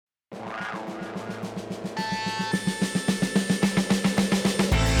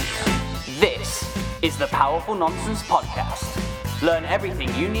is the Powerful Nonsense Podcast. Learn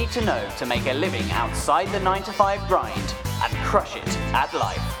everything you need to know to make a living outside the 9-to-5 grind and crush it at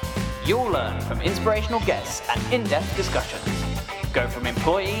life. You'll learn from inspirational guests and in-depth discussions. Go from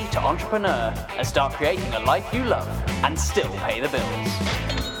employee to entrepreneur and start creating a life you love and still pay the bills.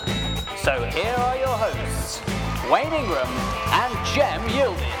 So here are your hosts, Wayne Ingram and Jem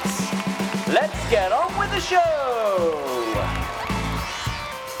Yildiz. Let's get on with the show!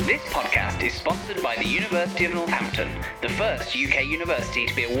 This podcast is sponsored by the University of Northampton, the first UK university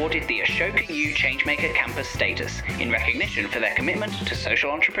to be awarded the Ashoka U Changemaker Campus status in recognition for their commitment to social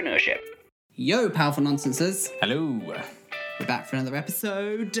entrepreneurship. Yo, Powerful Nonsenses. Hello. We're back for another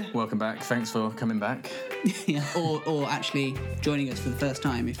episode. Welcome back. Thanks for coming back. Yeah, or actually joining us for the first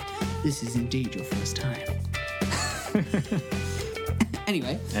time, if this is indeed your first time.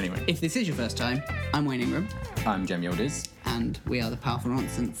 Anyway, if this is your first time, I'm Wayne Ingram. I'm Jem Yildiz. And we are the Powerful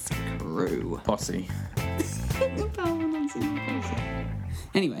Nonsense crew. Posse. The Powerful Nonsense posse.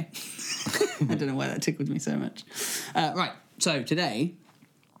 Anyway, I don't know why that tickled me so much. Right, so today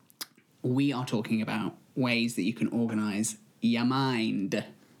we are talking about ways that you can organise your mind.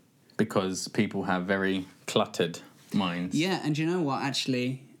 Because people have very cluttered minds. Yeah, and you know what?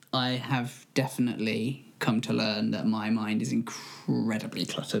 Actually, I have definitely come to learn that my mind is incredibly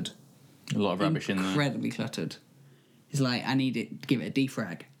cluttered. A lot of rubbish in there. Incredibly cluttered. It's like, I need it, give it a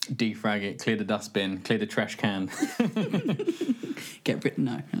defrag. Defrag it, clear the dustbin, clear the trash can.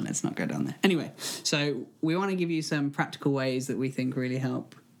 No, let's not go down there. Anyway, so we want to give you some practical ways that we think really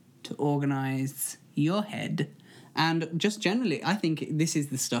help to organise your head. And just generally, I think this is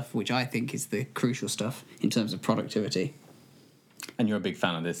the stuff which I think is the crucial stuff in terms of productivity. And you're a big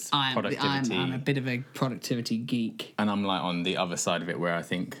fan of this productivity. I'm a bit of a productivity geek. And I'm like on the other side of it where I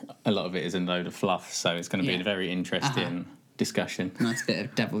think a lot of it is a load of fluff. So it's going to be a very interesting discussion. Nice bit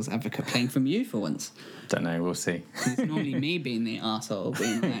of devil's advocate playing from you for once. Don't know, we'll see. It's normally me being the arsehole,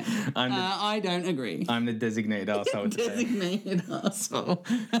 being like, I don't agree. I'm the designated arsehole today. Designated arsehole.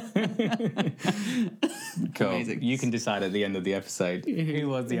 Cool. Amazing. You can decide at the end of the episode who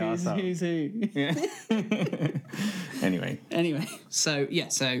was the arsehole. Who's who? Yeah. Anyway, so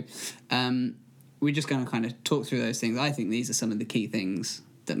we're just going to kind of talk through those things. I think these are some of the key things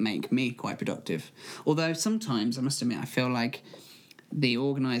that make me quite productive. Although sometimes, I must admit, I feel like the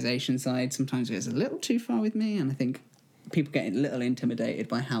organisation side sometimes goes a little too far with me, and I think people get a little intimidated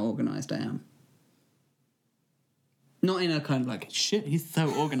by how organised I am. Not in a kind of like, shit, he's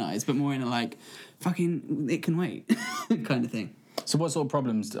so organised, but more in a like, fucking, it can wait kind of thing. So what sort of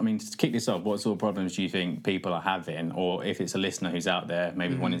problems, to kick this off, what sort of problems do you think people are having, or if it's a listener who's out there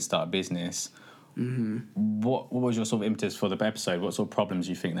maybe wanting to start a business, what was your sort of impetus for the episode? What sort of problems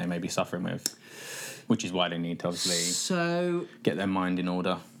do you think they may be suffering with? Which is why they need to obviously get their mind in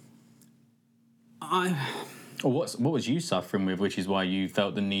order. Or what was you suffering with, which is why you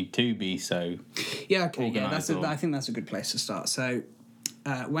felt the need to be so organised? Yeah, I think that's a good place to start. So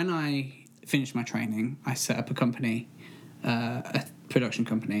when I finished my training, I set up a company, a production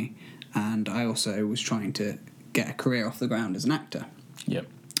company, and I also was trying to get a career off the ground as an actor. Yep.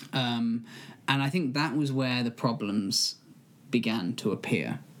 And I think that was where the problems began to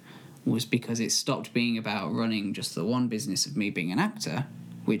appear, was because it stopped being about running just the one business of me being an actor,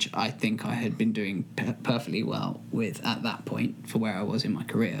 which I think I had been doing perfectly well with at that point for where I was in my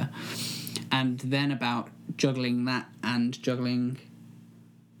career, and then about juggling that and juggling...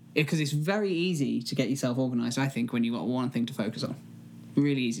 Because it's very easy to get yourself organised, I think, when you've got one thing to focus on.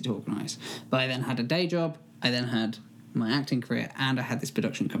 Really easy to organise. But I then had a day job, I then had my acting career, and I had this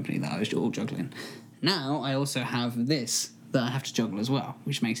production company that I was all juggling. Now I also have this that I have to juggle as well,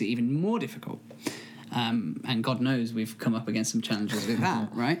 which makes it even more difficult. And God knows we've come up against some challenges with that,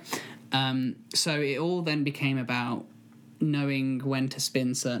 right? So it all then became about knowing when to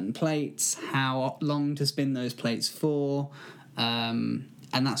spin certain plates, how long to spin those plates for, and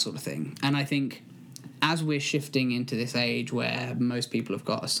that sort of thing. And I think as we're shifting into this age where most people have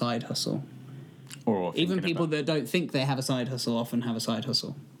got a side hustle, or even people that don't think they have a side hustle often have a side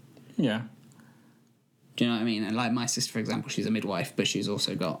hustle. Yeah. Do you know what I mean? And like my sister, for example, she's a midwife, but she's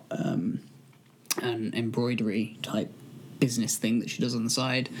also got an embroidery type business thing that she does on the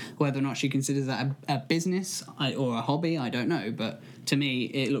side. Whether or not she considers that a business or a hobby, I don't know. But to me,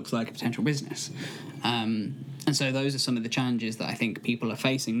 it looks like a potential business. And so those are some of the challenges that I think people are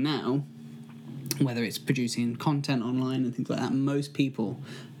facing now, whether it's producing content online and things like that. Most people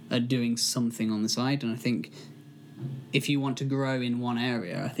are doing something on the side, and I think if you want to grow in one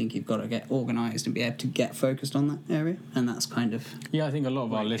area, I think you've got to get organised and be able to get focused on that area, and that's kind of... Yeah, I think a lot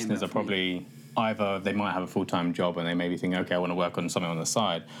of our listeners are probably either they might have a full-time job and they maybe think, okay, I want to work on something on the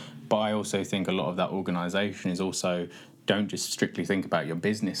side. But I also think a lot of that organisation is also, don't just strictly think about your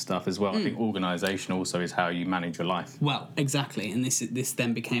business stuff as well. I think organisation also is how you manage your life. Well, exactly, and this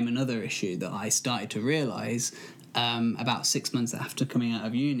then became another issue that I started to realise about 6 months after coming out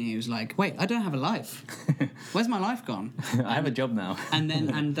of uni. It was like, wait, I don't have a life. Where's my life gone? I have a job now.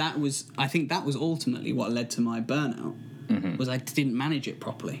 and that was, I think that was ultimately what led to my burnout. Was I didn't manage it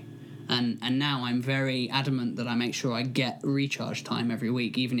properly. And now I'm very adamant that I make sure I get recharge time every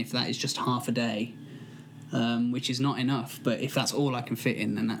week, even if that is just half a day, which is not enough. But if that's all I can fit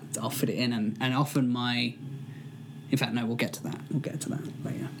in, then I'll fit it in. And often in fact, no, we'll get to that. We'll get to that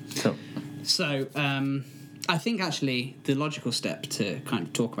later. Cool. So I think actually the logical step to kind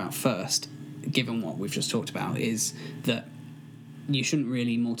of talk about first, given what we've just talked about, is that you shouldn't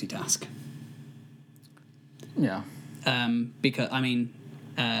really multitask. Yeah. Because, I mean,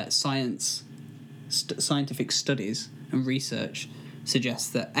 scientific studies and research suggests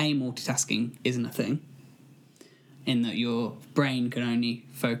that multitasking isn't a thing, in that your brain can only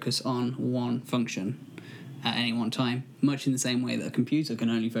focus on one function at any one time, much in the same way that a computer can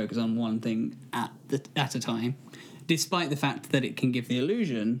only focus on one thing at a time, despite the fact that it can give the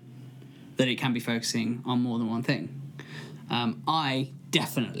illusion that it can be focusing on more than one thing. I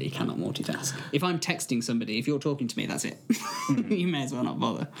definitely cannot multitask. If I'm texting somebody, if you're talking to me, that's it. You may as well not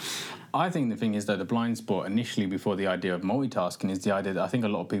bother. I think the thing is, though, the blind spot initially before the idea of multitasking is the idea that I think a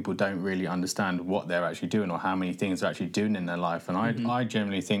lot of people don't really understand what they're actually doing or how many things they're actually doing in their life. And I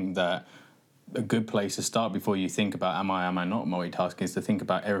generally think that a good place to start before you think about am I not multitasking is to think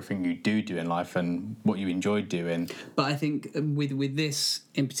about everything you do in life and what you enjoy doing. But I think with this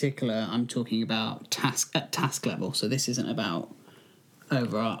in particular, I'm talking about task level. So this isn't about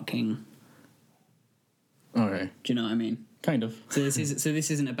overarching. Okay. Do you know what I mean? Kind of. So this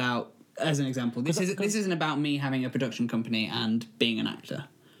isn't about, as an example, this isn't about me having a production company and being an actor.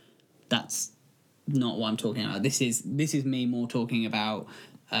 That's not what I'm talking about. This is me more talking about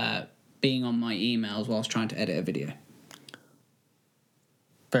being on my emails whilst trying to edit a video.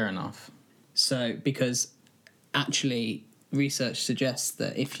 Fair enough. So, because actually research suggests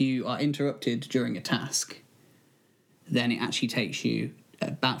that if you are interrupted during a task, then it actually takes you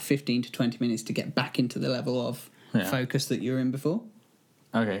about 15 to 20 minutes to get back into the level of focus that you were in before.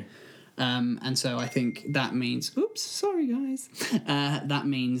 Okay. And so I think that means, oops, sorry guys. That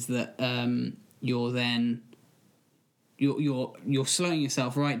means that you're then you're slowing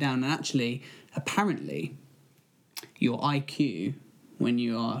yourself right down, and actually, apparently, your IQ when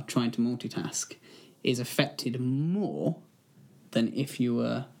you are trying to multitask is affected more than if you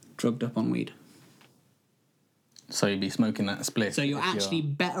were drugged up on weed. So you'd be smoking that spliff. So you're actually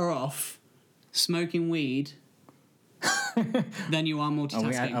better off smoking weed than you are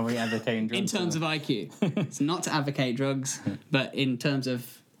multitasking. Are we advocating drugs? In terms of IQ. It's not to advocate drugs, but in terms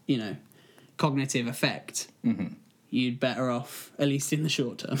of, cognitive effect, you'd better off, at least in the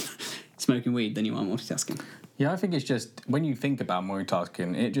short term, smoking weed than you are multitasking. Yeah, I think it's just, when you think about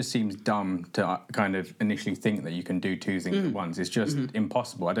multitasking, it just seems dumb to kind of initially think that you can do two things at once. It's just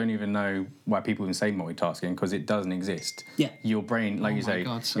impossible. I don't even know why people even say multitasking, because it doesn't exist. Yeah. Your brain, like you say,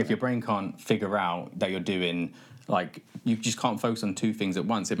 if your brain can't figure out that you're doing, like, you just can't focus on two things at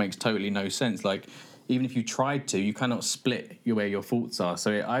once. It makes totally no sense. Like, even if you tried to, you cannot split where your thoughts are.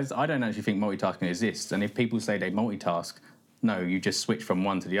 So I don't actually think multitasking exists. And if people say they multitask, no, you just switch from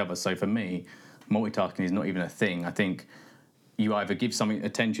one to the other. So for me, multitasking is not even a thing. I think you either give something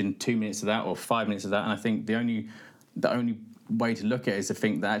attention 2 minutes of that or 5 minutes of that. And I think the only way to look at it is to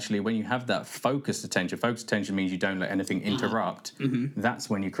think that actually when you have that focused attention means you don't let anything interrupt. That's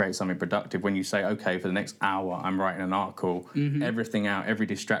when you create something productive. When you say, okay, for the next hour I'm writing an article, everything out, every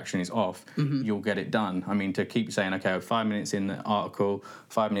distraction is off, you'll get it done. I mean, to keep saying, okay, 5 minutes in the article,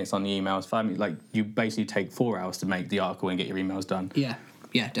 5 minutes on the emails, 5 minutes, like, you basically take 4 hours to make the article and get your emails done.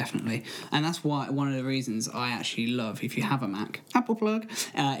 Yeah, definitely. And that's why one of the reasons I actually love, if you have a Mac, Apple plug,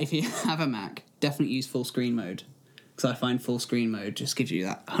 if you have a Mac, definitely use full screen mode. Because I find full screen mode just gives you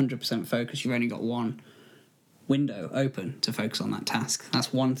that 100% focus. You've only got one window open to focus on that task.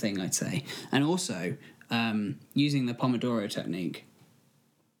 That's one thing I'd say. And also, using the Pomodoro technique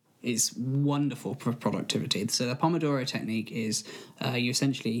is wonderful for productivity. So the Pomodoro technique is you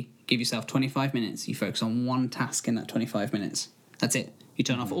essentially give yourself 25 minutes. You focus on one task in that 25 minutes. That's it. You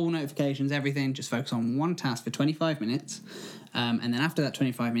turn off all notifications, everything. Just focus on one task for 25 minutes. And then after that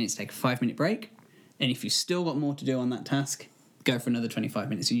 25 minutes, take a 5-minute break. And if you've still got more to do on that task, go for another 25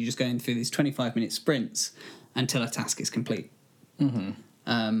 minutes. And you're just going through these 25-minute sprints until a task is complete.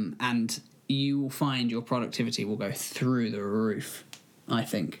 And you will find your productivity will go through the roof I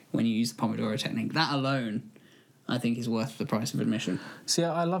think, when you use the Pomodoro technique. That alone, I think, is worth the price of admission. See,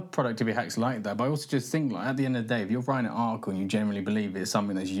 I love productivity hacks like that, but I also just think, like, at the end of the day, if you're writing an article and you genuinely believe it's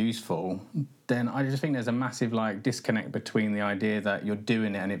something that's useful, then I just think there's a massive, like, disconnect between the idea that you're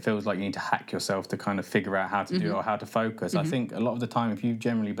doing it and it feels like you need to hack yourself to kind of figure out how to do it or how to focus. I think a lot of the time, if you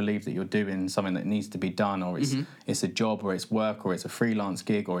generally believe that you're doing something that needs to be done, or it's a job, or it's work, or it's a freelance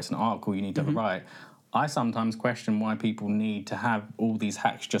gig, or it's an article you need to write, I sometimes question why people need to have all these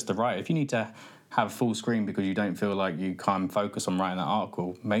hacks just to write. If you need to have full screen because you don't feel like you can't focus on writing that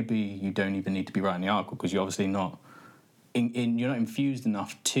article, maybe you don't even need to be writing the article because you're obviously not you're not infused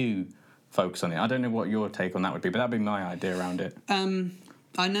enough to focus on it. I don't know what your take on that would be, but that'd be my idea around it.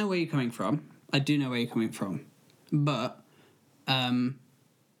 I know where you're coming from. I do know where you're coming from. But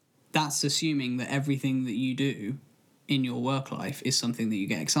that's assuming that everything that you do in your work life is something that you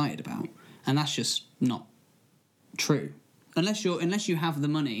get excited about. And that's just not true. Unless you have the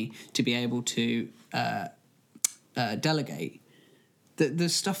money to be able to delegate, the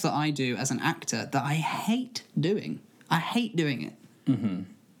stuff that I do as an actor that I hate doing. I hate doing it. Mm-hmm.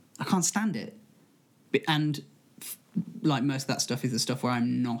 I can't stand it. And like most of that stuff is the stuff where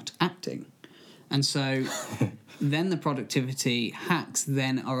I'm not acting. And so then the productivity hacks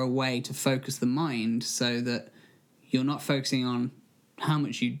then are a way to focus the mind so that you're not focusing on how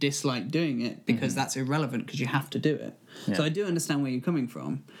much you dislike doing it, because that's irrelevant because you have to do it. Yeah. So I do understand where you're coming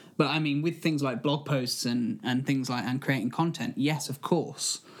from. But I mean, with things like blog posts and things like, and creating content, yes, of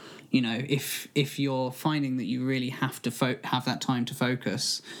course. You know, if you're finding that you really have to have that time to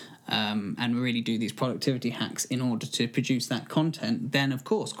focus and really do these productivity hacks in order to produce that content, then of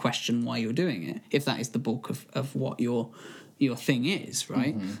course question why you're doing it, if that is the bulk of what your thing is,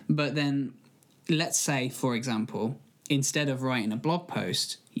 right? But then let's say, for example, instead of writing a blog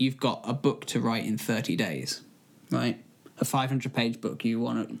post, you've got a book to write in 30 days, right? A 500-page book you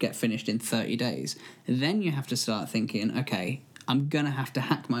want to get finished in 30 days. Then you have to start thinking, okay, I'm going to have to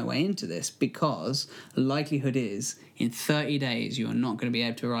hack my way into this, because the likelihood is in 30 days you're not going to be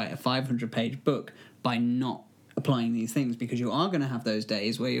able to write a 500-page book by not applying these things, because you are going to have those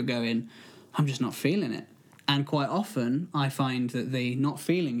days where you're going, I'm just not feeling it. And quite often I find that the not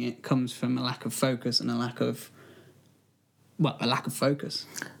feeling it comes from a lack of focus and a lack of focus.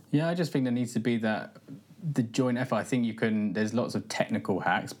 Yeah, I just think there needs to be the joint effort. I think there's lots of technical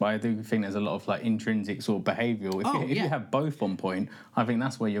hacks, but I do think there's a lot of like intrinsic sort of behavioural. If you have both on point, I think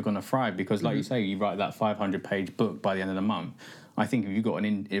that's where you're going to thrive, because like you say, you write that 500-page book by the end of the month. I think if you've got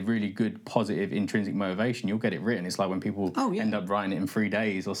a really good, positive, intrinsic motivation, you'll get it written. It's like when people end up writing it in 3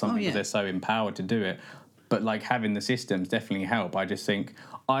 days or something because they're so empowered to do it. But like having the systems definitely help. I just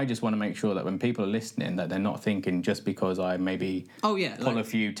want to make sure that when people are listening, that they're not thinking just because I maybe pull a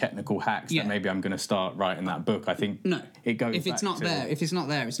few technical hacks that maybe I'm going to start writing that book. I think it goes. If it's not there, it's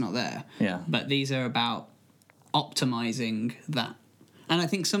not there. Yeah. But these are about optimizing that, and I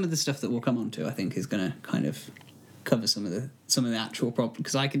think some of the stuff that we'll come on to, I think, is going to kind of cover some of the actual problem,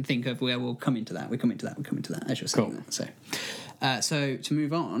 because I can think of where we'll come into that. We come into that as you're saying that. So to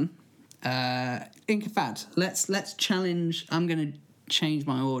move on. In fact, let's challenge. I'm going to change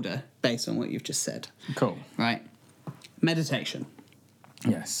my order based on what you've just said. Cool. Right. Meditation.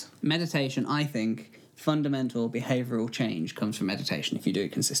 Yes. Meditation, I think, fundamental behavioural change comes from meditation if you do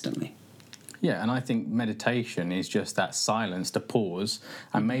it consistently. Yeah, and I think meditation is just that silence to pause,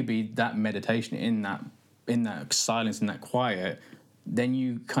 and maybe that meditation in that silence, in that quiet, then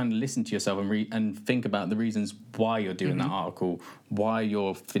you kind of listen to yourself and think about the reasons why you're doing that article, why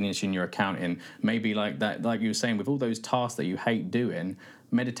you're finishing your accounting. Maybe like that, like you were saying, with all those tasks that you hate doing,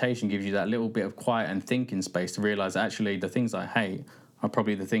 meditation gives you that little bit of quiet and thinking space to realise actually the things I hate are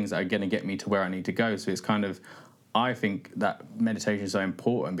probably the things that are going to get me to where I need to go. So it's kind of, I think that meditation is so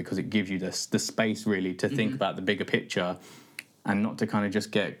important because it gives you the space really to think about the bigger picture and not to kind of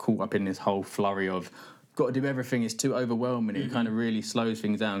just get caught up in this whole flurry of got to do everything. It's too overwhelming. It kind of really slows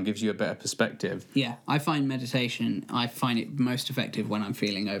things down, gives you a better perspective. Yeah, I find it most effective when I'm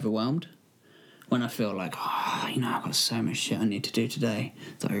feeling overwhelmed, when I feel like, I've got so much shit I need to do today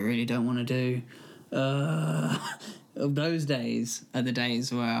that I really don't want to do. Those days are the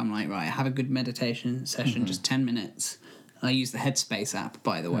days where I'm like, right, have a good meditation session, just 10 minutes. I use the Headspace app,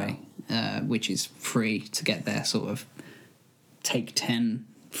 by the way, which is free to get their sort of Take 10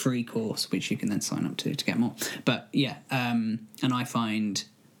 free course, which you can then sign up to get more. But and I find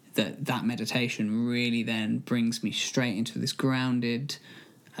that meditation really then brings me straight into this grounded,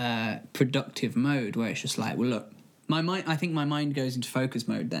 productive mode where it's just like, well, look, I think my mind goes into focus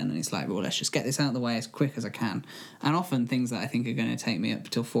mode then, and it's like, well, let's just get this out of the way as quick as I can. And often things that I think are going to take me up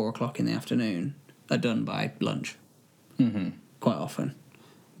till 4 o'clock in the afternoon are done by lunch. quite often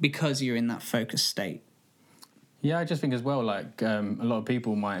because you're in that focused state. Yeah, I just think as well, like a lot of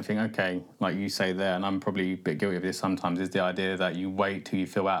people might think, okay, like you say there, and I'm probably a bit guilty of this sometimes, is the idea that you wait till you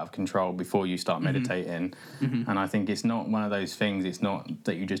feel out of control before you start meditating. And I think it's not one of those things, it's not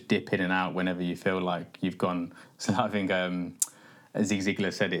that you just dip in and out whenever you feel like you've gone. So I think Zig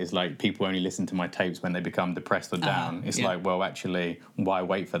Ziglar said it is like people only listen to my tapes when they become depressed or down. It's like, well, actually, why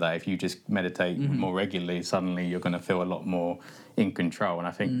wait for that? If you just meditate more regularly, suddenly you're going to feel a lot more in control. And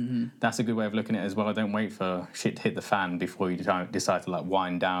I think that's a good way of looking at it as well. Don't wait for shit to hit the fan before you decide to like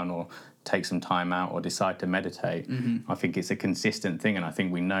wind down or take some time out or decide to meditate. I think it's a consistent thing, and I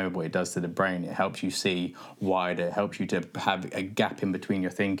think we know what it does to the brain. It helps you see wider, it helps you to have a gap in between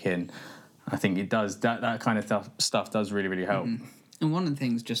your thinking. I think it does, that kind of stuff does really, really help. And one of the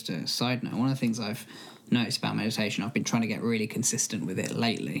things, just a side note, one of the things I've noticed about meditation, I've been trying to get really consistent with it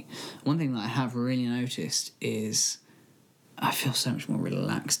lately. One thing that I have really noticed is I feel so much more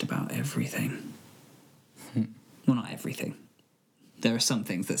relaxed about everything. Well, not everything. There are some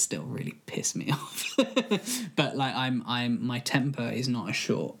things that still really piss me off. But like my temper is not as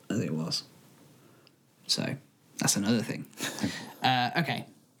short as it was. So that's another thing. Okay.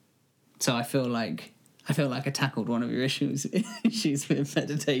 So I feel like I tackled one of your issues with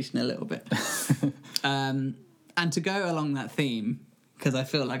meditation a little bit. And to go along that theme, because I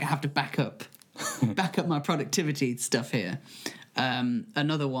feel like I have to back up my productivity stuff here.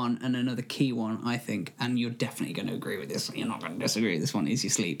 Another one and another key one, I think, and you're definitely going to agree with this, you're not going to disagree with this one, is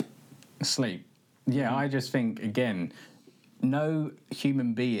your sleep. Sleep. Yeah, I just think, again, no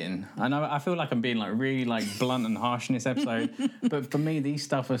human being, I know I feel like I'm being like really like blunt and harsh in this episode, but for me these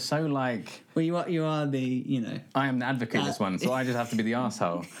stuff are so like, well, you are the, I am the advocate of this one, so I just have to be the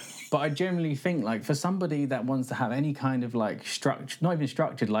arsehole. But I generally think like for somebody that wants to have any kind of like not even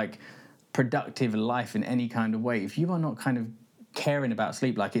structured, like productive life in any kind of way, if you are not kind of caring about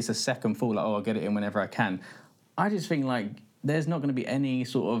sleep, like it's a second thought, like, oh, I'll get it in whenever I can, I just think like there's not going to be any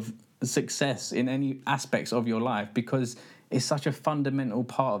sort of success in any aspects of your life, because it's such a fundamental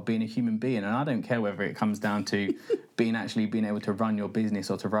part of being a human being. And I don't care whether it comes down to being able to run your business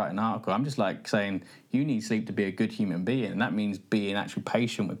or to write an article. I'm just like saying you need sleep to be a good human being. And that means being actually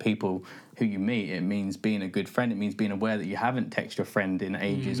patient with people who you meet. It means being a good friend. It means being aware that you haven't texted your friend in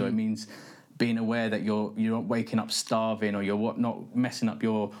ages, or it means being aware that you're not waking up starving, or you're not messing up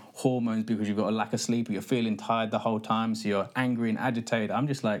your hormones because you've got a lack of sleep, or you're feeling tired the whole time, so you're angry and agitated. I'm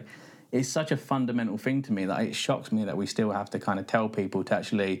just like, it's such a fundamental thing to me that it shocks me that we still have to kind of tell people to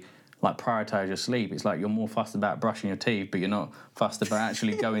actually like prioritize your sleep. It's like you're more fussed about brushing your teeth, but you're not fussed about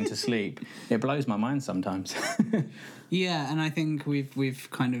actually going to sleep. It blows my mind sometimes. Yeah, and I think we've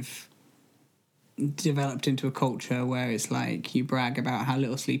kind of developed into a culture where it's like you brag about how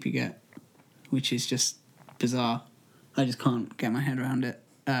little sleep you get, which is just bizarre. I just can't get my head around it.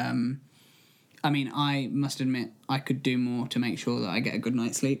 I mean, I must admit I could do more to make sure that I get a good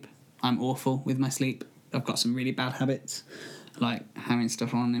night's sleep. I'm awful with my sleep. I've got some really bad habits, like having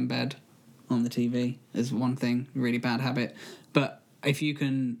stuff on in bed, on the TV is one thing, really bad habit. But if you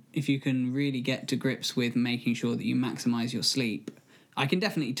can really get to grips with making sure that you maximise your sleep, I can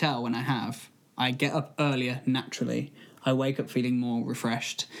definitely tell when I get up earlier naturally, I wake up feeling more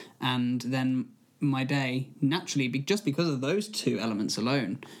refreshed, and then my day naturally, just because of those two elements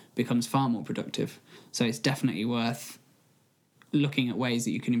alone, becomes far more productive. So it's definitely worth looking at ways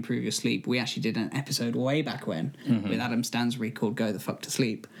that you can improve your sleep. We actually did an episode way back when with Adam Stansbury called Go the Fuck to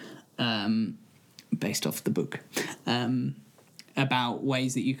Sleep, based off the book, about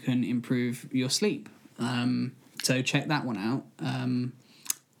ways that you can improve your sleep. So check that one out.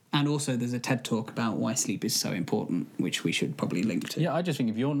 And also there's a TED Talk about why sleep is so important, which we should probably link to. Yeah, I just think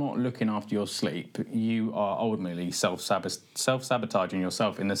if you're not looking after your sleep, you are ultimately self-sabotaging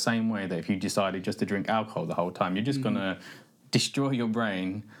yourself in the same way that if you decided just to drink alcohol the whole time, you're just going to destroy your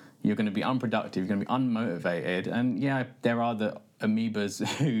brain, you're going to be unproductive, you're going to be unmotivated. And yeah, there are the amoebas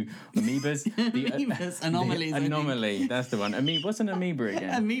who... Anomalies. Anomaly, that's the one. What's an amoeba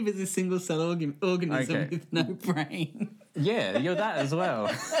again? Amoeba is a single-cell organism with no brain. Yeah, you're that as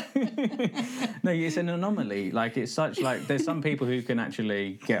well. No, it's an anomaly. Like, it's such, like, there's some people who can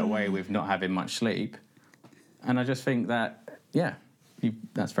actually get away with not having much sleep. And I just think that, yeah,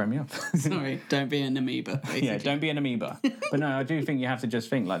 that's throwing me off. Sorry, don't be an amoeba, basically. Yeah, don't be an amoeba. But no, I do think you have to just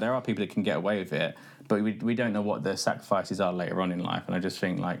think, like, there are people that can get away with it, but we don't know what the sacrifices are later on in life. And I just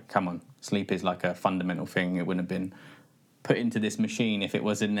think, like, come on, sleep is like a fundamental thing. It wouldn't have been put into this machine if it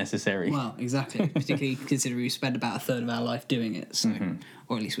wasn't necessary. Well, exactly. Particularly considering we spend about a third of our life doing it, so,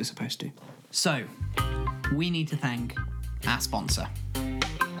 or at least we're supposed to. So, we need to thank our sponsor,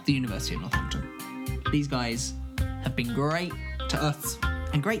 the University of Northampton. These guys have been great to us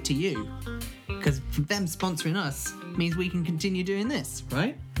and great to you, because them sponsoring us means we can continue doing this,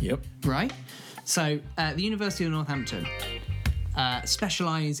 right? Yep. Right? So, the University of Northampton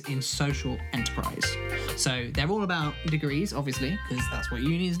specialise in social enterprise. So they're all about degrees, obviously, because that's what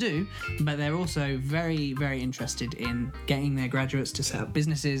unis do, but they're also very, very interested in getting their graduates to set up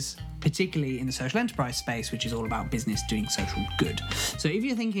businesses, particularly in the social enterprise space, which is all about business doing social good. So if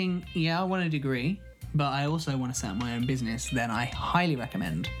you're thinking, yeah, I want a degree, but I also want to set up my own business, then I highly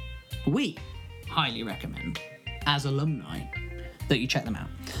recommend, we highly recommend, as alumni, that you check them out.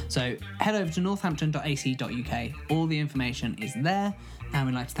 So head over to northampton.ac.uk. All the information is there, and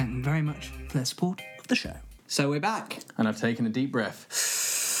we'd like to thank them very much for their support of the show. So we're back. And I've taken a deep breath.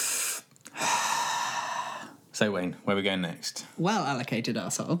 So Wayne, where are we going next? Well allocated,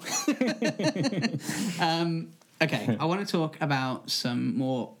 arsehole. Okay, I want to talk about some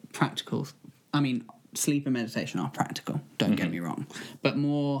more practical... sleep and meditation are practical, don't get me wrong, but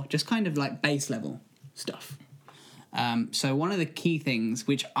more just kind of like base level stuff. So one of the key things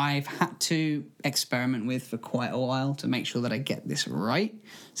which I've had to experiment with for quite a while to make sure that I get this right,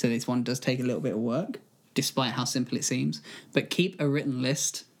 so this one does take a little bit of work, despite how simple it seems, but keep a written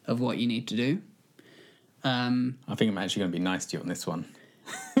list of what you need to do. I think I'm actually going to be nice to you on this one.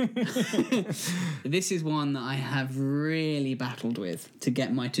 This is one that I have really battled with to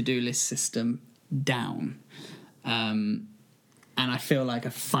get my to-do list system down. And I feel like I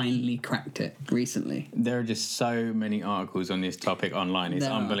finally cracked it recently. There are just so many articles on this topic online. It's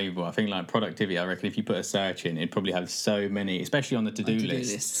unbelievable. I think like productivity, I reckon if you put a search in, it'd probably have so many, especially on the to-do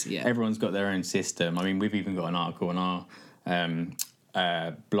list. Lists, yeah. Everyone's got their own system. I mean, we've even got an article on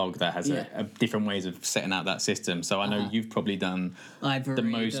our blog that has a different ways of setting out that system. So I know you've probably done the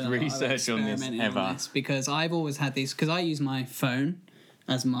most research on this ever. Because I've always had these, because I use my phone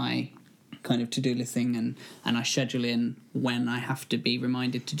as my kind of to-do list thing, and I schedule in when I have to be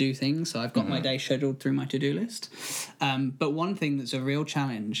reminded to do things. So I've got my day scheduled through my to-do list. But one thing that's a real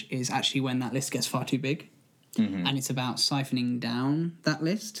challenge is actually when that list gets far too big, and it's about siphoning down that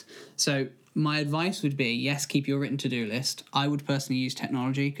list. So my advice would be, yes, keep your written to-do list. I would personally use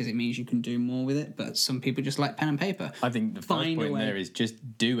technology because it means you can do more with it, but some people just like pen and paper. I think the first point there is just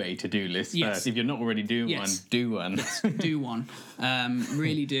do a to-do list first. If you're not already doing one, do one. Yes, do one.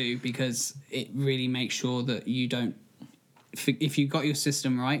 Really do, because it really makes sure that you don't... If you've got your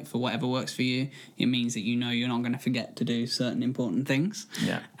system right for whatever works for you, it means that you know you're not going to forget to do certain important things.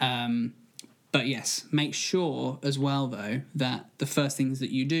 Yeah. But yes, make sure as well, though, that the first things that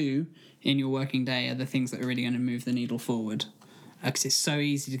you do in your working day are the things that are really going to move the needle forward. Because it's so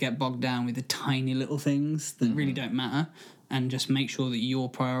easy to get bogged down with the tiny little things that really don't matter, and just make sure that you're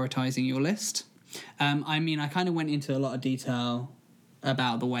prioritising your list. I kind of went into a lot of detail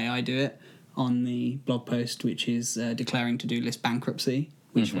about the way I do it on the blog post, which is Declaring To-Do List Bankruptcy,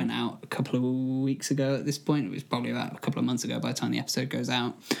 which went out a couple of weeks ago at this point. It was probably about a couple of months ago by the time the episode goes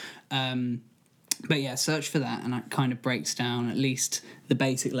out. But yeah, search for that, and it kind of breaks down at least the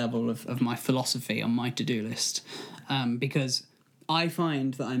basic level of my philosophy on my to-do list. Because I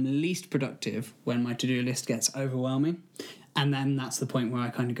find that I'm least productive when my to-do list gets overwhelming. And then that's the point where I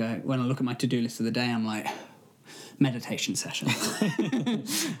kind of go, when I look at my to-do list of the day, I'm like, meditation session.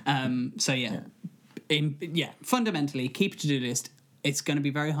 Fundamentally, keep a to-do list. It's going to be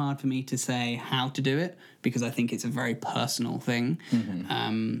very hard for me to say how to do it, because I think it's a very personal thing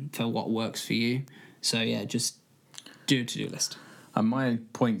for what works for you. So yeah, just do a to-do list. And my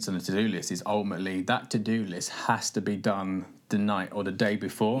points on the to-do list is ultimately that to-do list has to be done the night or the day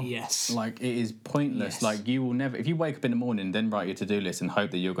before. Yes. Like, it is pointless. Yes. Like, you will never... If you wake up in the morning, then write your to-do list and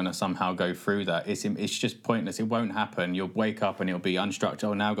hope that you're going to somehow go through that, it's just pointless. It won't happen. You'll wake up and it'll be unstructured.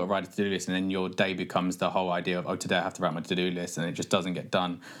 Oh, now I've got to write a to-do list. And then your day becomes the whole idea of, oh, today I have to write my to-do list. And it just doesn't get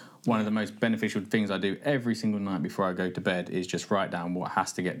done. One of the most beneficial things I do every single night before I go to bed is just write down what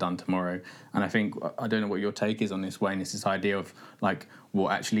has to get done tomorrow. And I think, I don't know what your take is on this, Wayne, it's this idea of, like,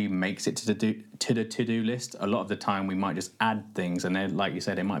 what actually makes it to the to-do list. A lot of the time we might just add things, and then, like you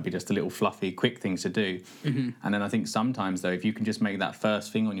said, it might be just a little fluffy, quick things to do. And then I think sometimes, though, if you can just make that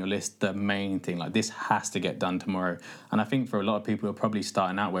first thing on your list the main thing, like, this has to get done tomorrow. And I think for a lot of people who are probably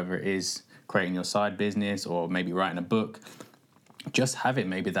starting out, whether it is creating your side business or maybe writing a book, just have it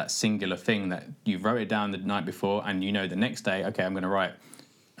maybe that singular thing that you wrote it down the night before, and you know the next day, okay, I'm going to write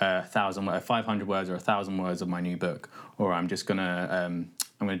 500 words or 1,000 words of my new book, or I'm just going to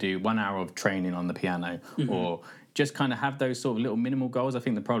I'm going to do 1 hour of training on the piano, or just kind of have those sort of little minimal goals. I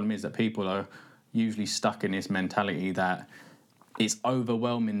think the problem is that people are usually stuck in this mentality that it's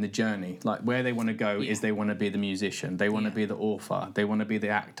overwhelming the journey. Like where they want to go is they want to be the musician, they want to be the author, they want to be the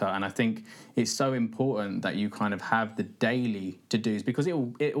actor, and I think it's so important that you kind of have the daily to-dos, because it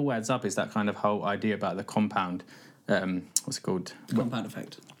all adds up. Is that kind of whole idea about the compound, what's it called? Compound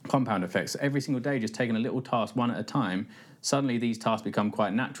effect. Compound effects. Every single day, just taking a little task one at a time. Suddenly, these tasks become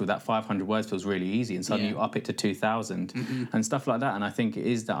quite natural. That 500 words feels really easy, and suddenly you up it to 2,000 and stuff like that. And I think it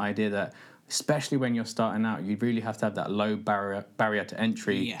is the idea that, especially when you're starting out, you really have to have that low barrier to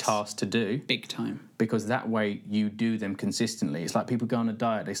entry task to do. Big time. Because that way you do them consistently. It's like people go on a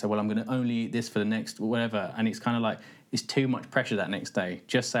diet. They say, well, I'm going to only eat this for the next whatever. And it's kind of like, it's too much pressure that next day.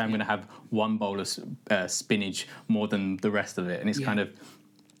 Just say I'm going to have one bowl of spinach more than the rest of it. And it's kind of,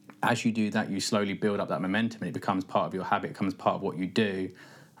 as you do that, you slowly build up that momentum. And it becomes part of your habit. It becomes part of what you do.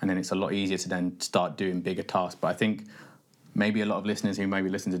 And then it's a lot easier to then start doing bigger tasks. But I think maybe a lot of listeners who maybe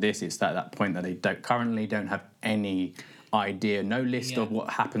listen to this, it's at that point that they currently don't have any idea, no list of what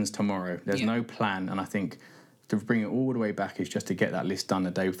happens tomorrow. There's no plan. And I think to bring it all the way back is just to get that list done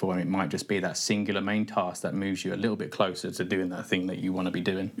the day before. And it might just be that singular main task that moves you a little bit closer to doing that thing that you want to be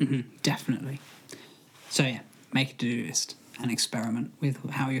doing. Mm-hmm, definitely. So yeah, make a to-do list and experiment with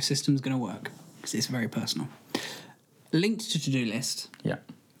how your system's going to work, because it's very personal. Linked to to-do list. Yeah.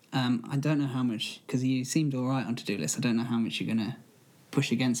 I don't know how much, because you seemed all right on to-do list. I don't know how much you're going to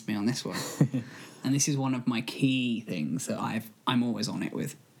push against me on this one. And this is one of my key things that I'm always on it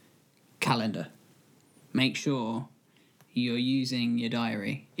with. Calendar. Make sure you're using your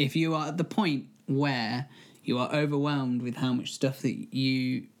diary. If you are at the point where you are overwhelmed with how much stuff that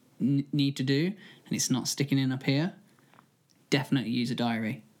you need to do and it's not sticking in up here, definitely use a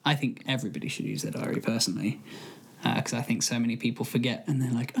diary. I think everybody should use their diary, personally. Because I think so many people forget and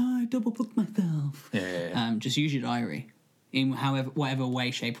they're like, oh, I double booked myself. Yeah. Just use your diary in whatever way,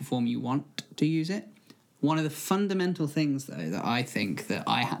 shape or form you want to use it. One of the fundamental things, though, that I think that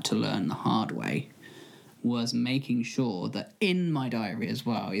I had to learn the hard way was making sure that in my diary as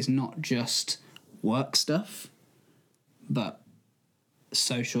well is not just work stuff, but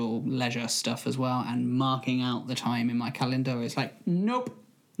social leisure stuff as well, and marking out the time in my calendar. It's like, nope,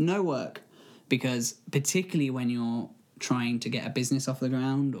 no work. Because particularly when you're trying to get a business off the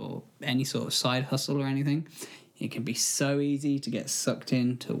ground or any sort of side hustle or anything, it can be so easy to get sucked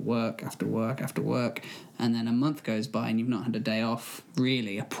into work after work after work, and then a month goes by and you've not had a day off,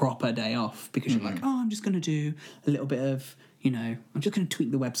 really, a proper day off, because you're like, oh, I'm just going to do a little bit of, I'm just going to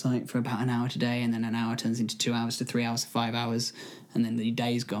tweak the website for about an hour today, and then an hour turns into 2 hours to 3 hours to 5 hours, and then the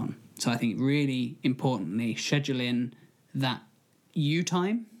day's gone. So I think really importantly, schedule in that you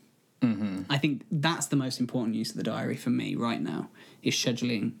time. I think that's the most important use of the diary for me right now, is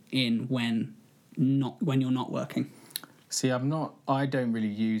scheduling in when you're not working. See, I don't really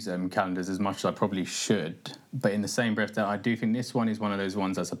use calendars as much as I probably should, but in the same breath that I do think this one is one of those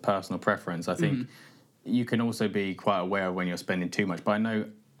ones that's a personal preference. I think you can also be quite aware of when you're spending too much, but I know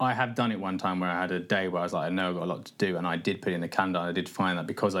I have done it one time where I had a day where I was like, I know I've got a lot to do, and I did put in the calendar, and I did find that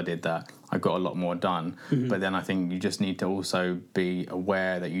because I did that, I got a lot more done. But then I think you just need to also be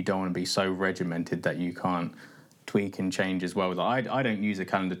aware that you don't want to be so regimented that you can't tweak and change as well. Like, I don't use a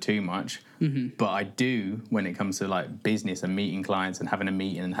calendar too much, but I do when it comes to like business and meeting clients and having a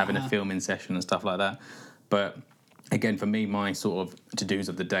meeting and having a filming session and stuff like that. But again, for me, my sort of to-dos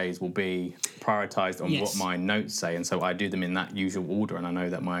of the days will be prioritised on what my notes say, and so I do them in that usual order, and I know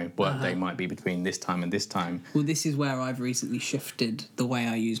that my work day might be between this time and this time. Well, this is where I've recently shifted the way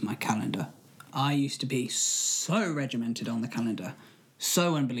I use my calendar. I used to be so regimented on the calendar,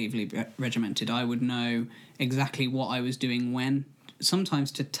 so unbelievably regimented. I would know exactly what I was doing when, sometimes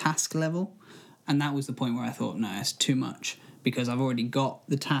to task level, and that was the point where I thought, no, it's too much, because I've already got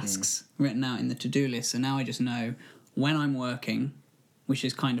the tasks written out in the to-do list, so now I just know when I'm working, which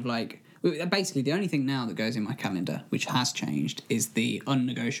is kind of like, basically the only thing now that goes in my calendar, which has changed, is the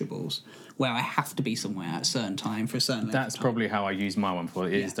unnegotiables, where I have to be somewhere at a certain time for a certain length That's of time. probably how I use my one for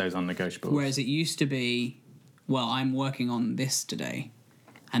it, is those unnegotiables. Whereas it used to be, well, I'm working on this today,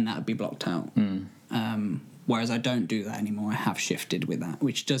 and that would be blocked out. Whereas I don't do that anymore. I have shifted with that,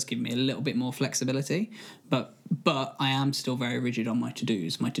 which does give me a little bit more flexibility, but I am still very rigid on my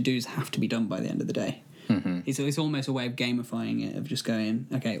to-dos. My to-dos have to be done by the end of the day. It's almost a way of gamifying it, of just going,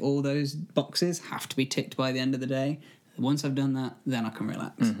 okay, all those boxes have to be ticked by the end of the day. Once I've done that, then I can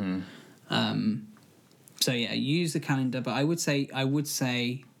relax. So yeah, use the calendar, but I would say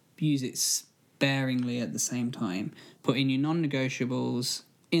use it sparingly at the same time. Put in your non-negotiables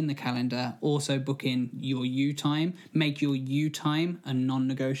in the calendar. Also book in your you time. Make your you time a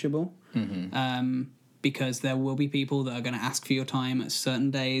non-negotiable. Because there will be people that are going to ask for your time at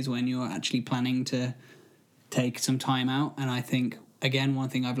certain days when you're actually planning to take some time out. And I think, again, one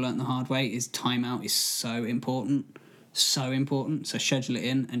thing I've learned the hard way is time out is so important. So important. So schedule it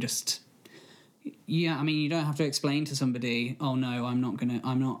in and just... Yeah, I mean, you don't have to explain to somebody, oh, no, I'm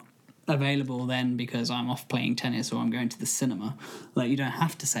not available then because I'm off playing tennis or I'm going to the cinema. Like, you don't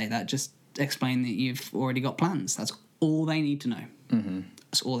have to say that. Just explain that you've already got plans. That's all they need to know. Mm-hmm.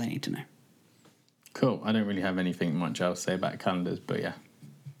 That's all they need to know. Cool. I don't really have anything much else to say about calendars, but yeah.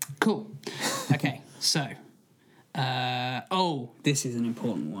 Cool. Okay, so... this is an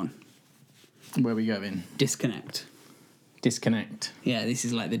important one. Where are we going? Disconnect. Disconnect. Yeah, this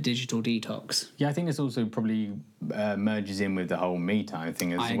is like the digital detox. Yeah, I think this also probably merges in with the whole me time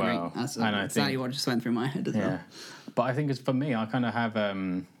thing as I agree. well. That's exactly what just went through my head as well. But I think it's for me, I kind of have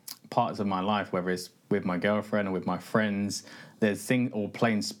parts of my life, whether it's with my girlfriend or with my friends, there's things, or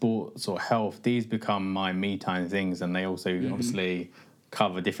playing sports or health, these become my me time things, and they also obviously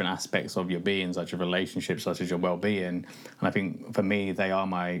cover different aspects of your being, such as relationships, such as your well-being. And I think for me, they are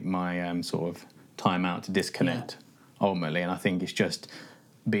my sort of time out to disconnect. Yeah. Ultimately, and I think it's just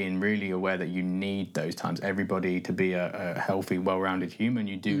being really aware that you need those times. Everybody, to be a healthy, well-rounded human,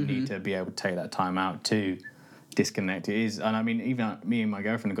 you do need to be able to take that time out to disconnect. It is, and I mean, even me and my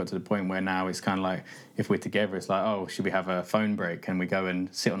girlfriend have got to the point where now it's kind of like, if we're together, it's like, oh, should we have a phone break? Can we go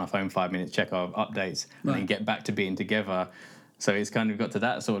and sit on our phone 5 minutes, check our updates, and then get back to being together? So it's kind of got to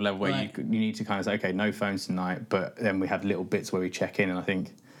that sort of level where you need to kind of say, okay, no phones tonight, but then we have little bits where we check in, and I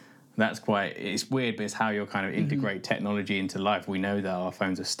think that's it's weird, but it's how you'll kind of integrate technology into life. We know that our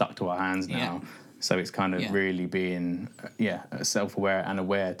phones are stuck to our hands now. So it's kind of really being, self-aware and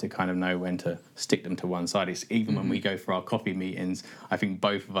aware to kind of know when to stick them to one side. It's even when we go for our coffee meetings, I think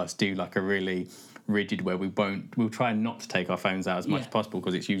both of us do like a really rigid where we'll try not to take our phones out as much as possible,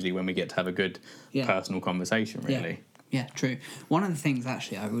 because it's usually when we get to have a good personal conversation, really. Yeah, true. one of the things,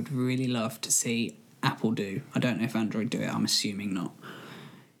 actually, I would really love to see Apple do, I don't know if Android do it, I'm assuming not,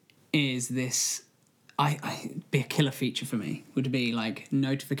 is this, be a killer feature for me, would be like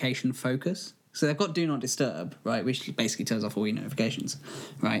notification focus. So they've got Do Not Disturb, right, which basically turns off all your notifications,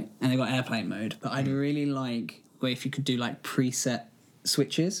 right? And they've got airplane mode. But I'd really like where if you could do like preset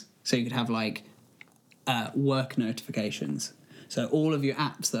switches, so you could have like work notifications. So all of your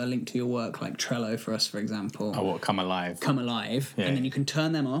apps that are linked to your work, like Trello for us, for example. Oh, what, Come Alive? Come Alive. Yeah. And then you can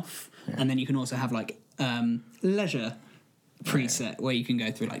turn them off. Yeah. And then you can also have like leisure preset where you can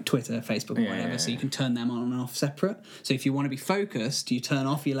go through like Twitter, Facebook, or whatever, so you can turn them on and off separate. So if you want to be focused, you turn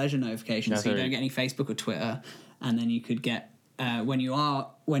off your leisure notifications, so you don't get any Facebook or Twitter, and then you could get when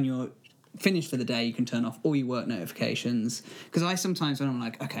you're finished for the day, you can turn off all your work notifications. Because I sometimes, when I'm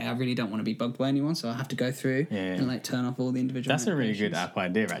like, okay, I really don't want to be bugged by anyone, so I have to go through and like turn off all the individual. That's a really good app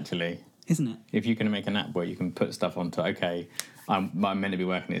idea, actually, isn't it? If you can make an app where you can put stuff onto, okay, I'm meant to be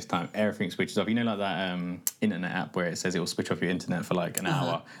working this time, everything switches off. You know, like that internet app where it says it will switch off your internet for like an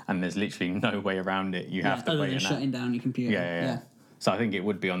hour, and there's literally no way around it. You have to wait an hour. Shutting down your computer. Yeah. So I think it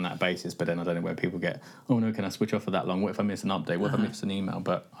would be on that basis, but then I don't know where people get, oh no, can I switch off for that long? What if I miss an update? What if I miss an email?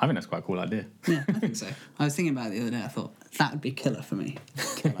 But I think that's quite a cool idea. Yeah, I think so. I was thinking about it the other day. I thought that would be killer for me.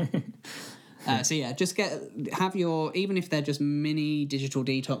 Killer. So yeah, just have your, even if they're just mini digital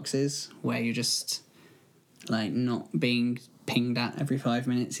detoxes where you're just like not being pinged at every 5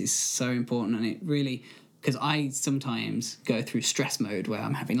 minutes is so important. And it really, because I sometimes go through stress mode where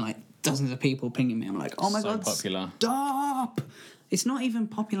I'm having like dozens of people pinging me. I'm like, oh my God, popular. Stop! It's not even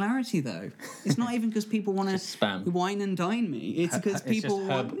popularity though. It's not even because people want to wine and dine me. It's because people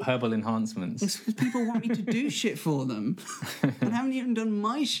want herbal enhancements. It's because people want me to do shit for them. I haven't even done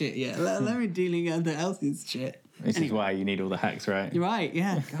my shit yet, let alone dealing with other else's shit. This is why you need all the hacks, right? You're right,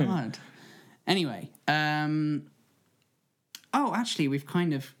 yeah, God. Anyway, actually, we've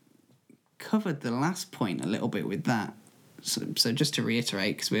kind of covered the last point a little bit with that. So just to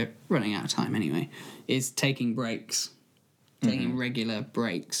reiterate, because we're running out of time anyway, is taking breaks. Taking regular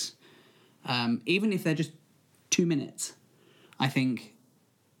breaks. Even if they're just 2 minutes. I think,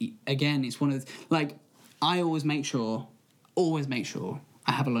 again, it's one of the... Like, I always make sure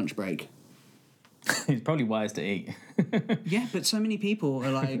I have a lunch break. It's probably wise to eat. Yeah, but so many people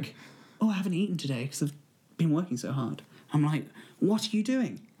are like, oh, I haven't eaten today because I've been working so hard. I'm like, what are you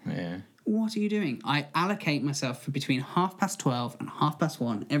doing? Yeah. What are you doing? I allocate myself for between 12:30 and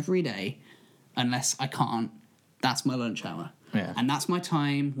 1:30 every day, unless I can't. That's my lunch hour. Yeah. And that's my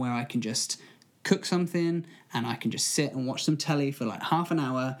time where I can just cook something and I can just sit and watch some telly for like half an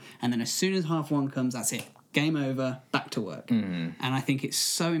hour, and then as soon as 1:30 comes, that's it. Game over, back to work. And I think it's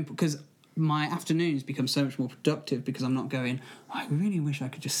so important because my afternoons become so much more productive because I'm not going, I really wish I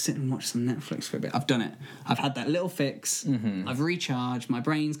could just sit and watch some Netflix for a bit. I've done it. I've had that little fix. I've recharged. My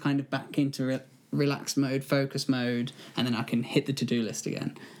brain's kind of back into relaxed mode, focus mode, and then I can hit the to-do list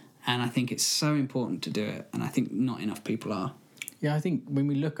again. And I think it's so important to do it, and I think not enough people are. Yeah, I think when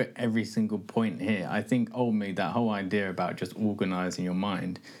we look at every single point here, I think ultimately that whole idea about just organising your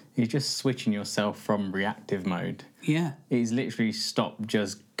mind is just switching yourself from reactive mode. Yeah. It's literally stop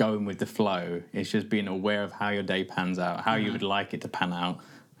just going with the flow. It's just being aware of how your day pans out, how you would like it to pan out,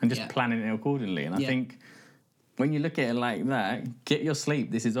 and just planning it accordingly. And I think when you look at it like that, get your sleep.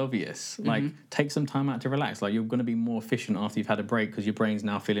 This is obvious. Like, take some time out to relax. Like, you're going to be more efficient after you've had a break because your brain's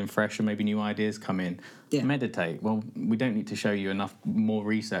now feeling fresh and maybe new ideas come in. Yeah. Meditate. Well, we don't need to show you enough more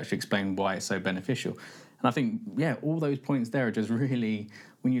research to explain why it's so beneficial. And I think, all those points there are just really,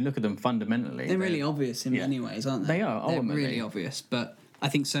 when you look at them fundamentally... They're really obvious in many ways, aren't they? They are, ultimately. They're really obvious, but I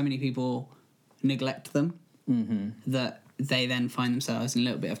think so many people neglect them that they then find themselves in a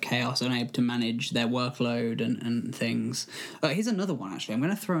little bit of chaos, unable to manage their workload and things. Here's another one, actually. I'm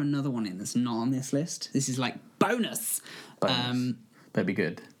going to throw another one in that's not on this list. This is like bonus. That'd be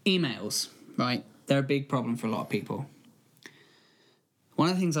good. Emails, right? They're a big problem for a lot of people. One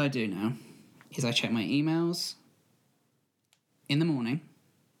of the things I do now is I check my emails in the morning,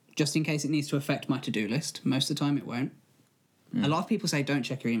 just in case it needs to affect my to-do list. Most of the time it won't. A lot of people say don't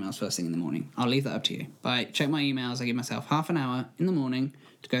check your emails first thing in the morning. I'll leave that up to you. But I check my emails, I give myself half an hour in the morning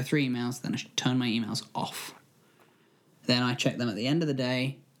to go through emails, then I should turn my emails off. Then I check them at the end of the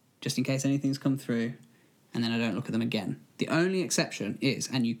day, just in case anything's come through, and then I don't look at them again. The only exception is,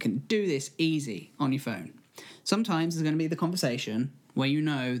 and you can do this easy on your phone, sometimes there's going to be the conversation where you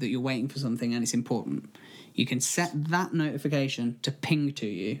know that you're waiting for something and it's important. You can set that notification to ping to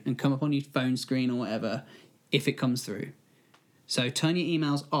you and come up on your phone screen or whatever if it comes through. So turn your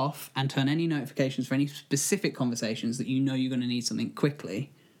emails off and turn any notifications for any specific conversations that you know you're going to need something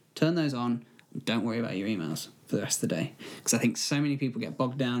quickly. Turn those on. Don't worry about your emails for the rest of the day. Because I think so many people get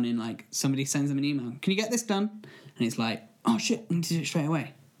bogged down in, like, somebody sends them an email. Can you get this done? And it's like, oh shit, I need to do it straight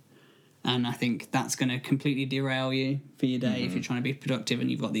away. And I think that's going to completely derail you for your day if you're trying to be productive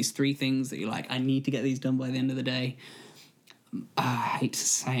and you've got these 3 things that you're like, I need to get these done by the end of the day. I hate to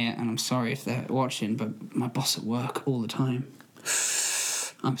say it, and I'm sorry if they're watching, but my boss at work all the time.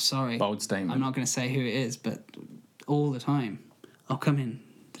 I'm sorry. Bold statement. I'm not going to say who it is, but all the time I'll come in.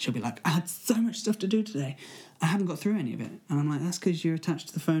 She'll be like, I had so much stuff to do today. I haven't got through any of it. And I'm like, that's because you're attached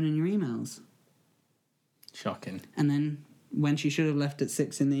to the phone and your emails. Shocking. And then when she should have left at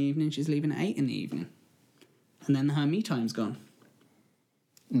 6 in the evening, she's leaving at 8 in the evening. And then her me time's gone.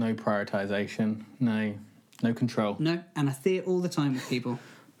 No prioritisation. No control. No, and I see it all the time with people.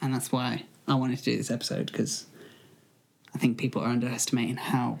 And that's why I wanted to do this episode, because I think people are underestimating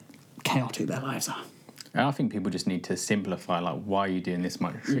how chaotic their lives are. I think people just need to simplify, like, why are you doing this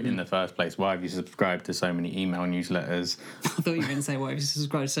much shit in the first place? Why have you subscribed to so many email newsletters? I thought you were going to say, why have you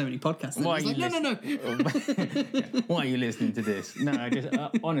subscribed to so many podcasts? Why are you No. Why are you listening to this? No, I just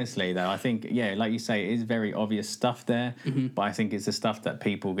honestly, though, I think, like you say, it is very obvious stuff there, but I think it's the stuff that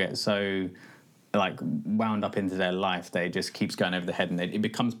people get so, like, wound up into their life that it just keeps going over the head, and it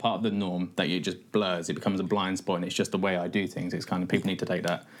becomes part of the norm that it just blurs. It becomes a blind spot, and it's just the way I do things. It's kind of, people need to take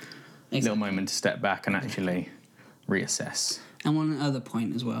that little moment to step back and actually reassess. And one other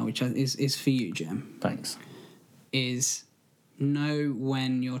point as well, which is for you, Jem. Thanks. Is know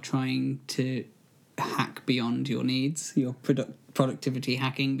when you're trying to hack beyond your needs, your productivity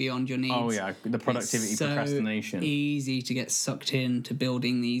hacking beyond your needs. Oh yeah, the productivity procrastination. It's so easy to get sucked into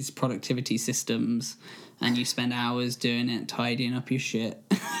building these productivity systems, and you spend hours doing it, tidying up your shit,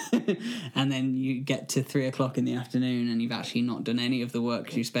 and then you get to 3 o'clock in the afternoon and you've actually not done any of the work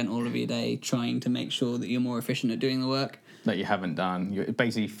because you spent all of your day trying to make sure that you're more efficient at doing the work that you haven't done. You're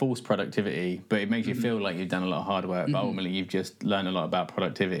basically false productivity, but it makes you feel like you've done a lot of hard work, but ultimately you've just learned a lot about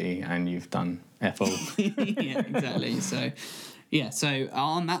productivity and you've done F all. Yeah, exactly. So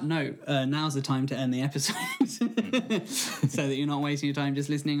on that note, now's the time to end the episode so that you're not wasting your time just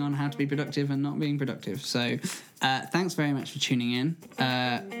listening on how to be productive and not being productive. So thanks very much for tuning in.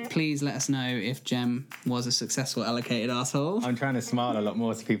 Please let us know if Jem was a successful allocated arsehole. I'm trying to smile a lot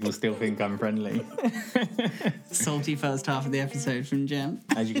more so people still think I'm friendly. Salty first half of the episode from Jem.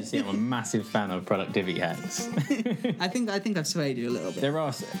 As you can see, I'm a massive fan of productivity hacks. I think I've swayed you a little bit. There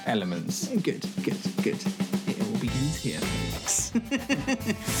are elements. Good. It all begins here, folks.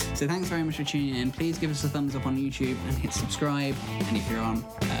 So thanks very much for tuning in. Please give us a thumbs up on YouTube and hit subscribe. And if you're on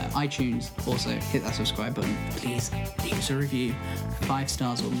iTunes, also hit that subscribe button. Please leave us a review. 5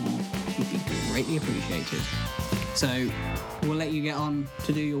 stars or more would be greatly appreciated. So we'll let you get on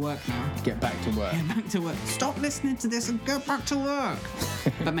to do your work now. Get back to work. Get back to work. Stop listening to this and go back to work.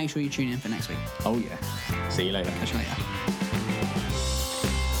 But make sure you tune in for next week. Oh yeah. See you later. Catch you later.